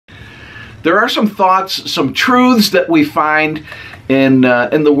there are some thoughts, some truths that we find in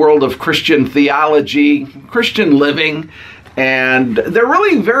the world of Christian theology, Christian living, and they're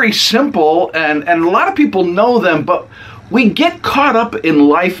really very simple, and a lot of people know them, but we get caught up in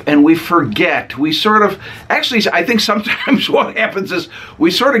life and we forget. We sort of, actually, I think sometimes what happens is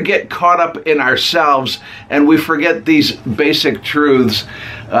we sort of get caught up in ourselves and we forget these basic truths.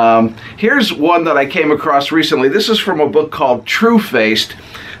 Here's one that I came across recently. This is from a book called True-Faced.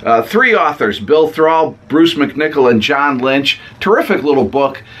 3 authors, Bill Thrall, Bruce McNichol, and John Lynch. Terrific little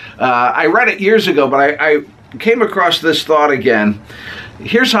book. I read it years ago, but I came across this thought again.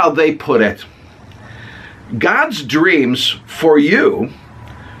 Here's how they put it. God's dreams for you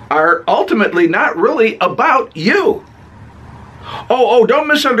are ultimately not really about you. Oh, don't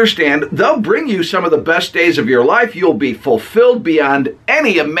misunderstand. They'll bring you some of the best days of your life. You'll be fulfilled beyond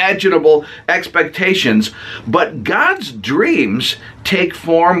any imaginable expectations. But God's dreams take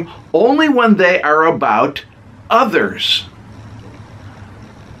form only when they are about others,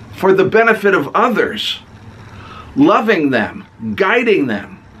 for the benefit of others, loving them, guiding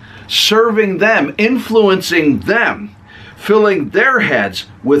them, serving them, influencing them, filling their heads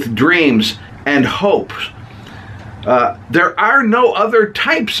with dreams and hopes. There are no other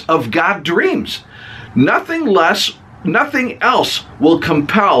types of God dreams. Nothing else will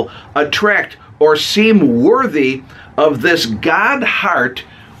compel, attract, or seem worthy of this God heart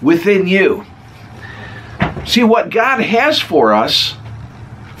within you. See, what God has for us,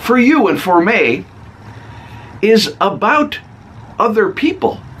 for you and for me, is about other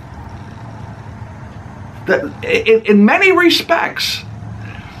people. In many respects,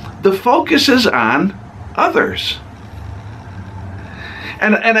 the focus is on others.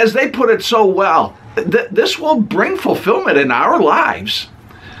 And as they put it so well, this will bring fulfillment in our lives.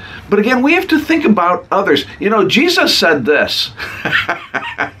 But again, we have to think about others. You know, Jesus said this.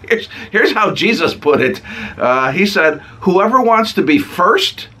 Here's how Jesus put it. He said, whoever wants to be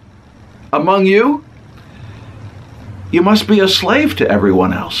first among you, you must be a slave to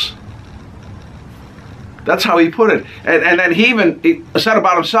everyone else. That's how he put it. And then he said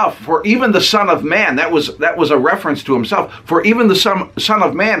about himself, for even the Son of Man, that was a reference to himself, for even the Son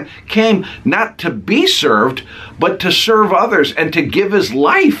of Man came not to be served, but to serve others and to give his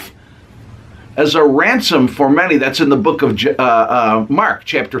life as a ransom for many. That's in the book of Mark,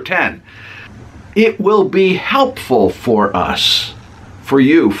 chapter 10. It will be helpful for us, for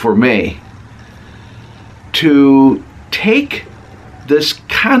you, for me, to take this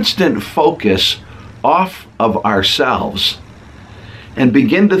constant focus off of ourselves and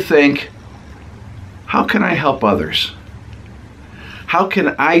begin to think, how can I help others? How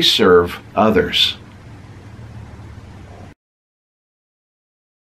can I serve others?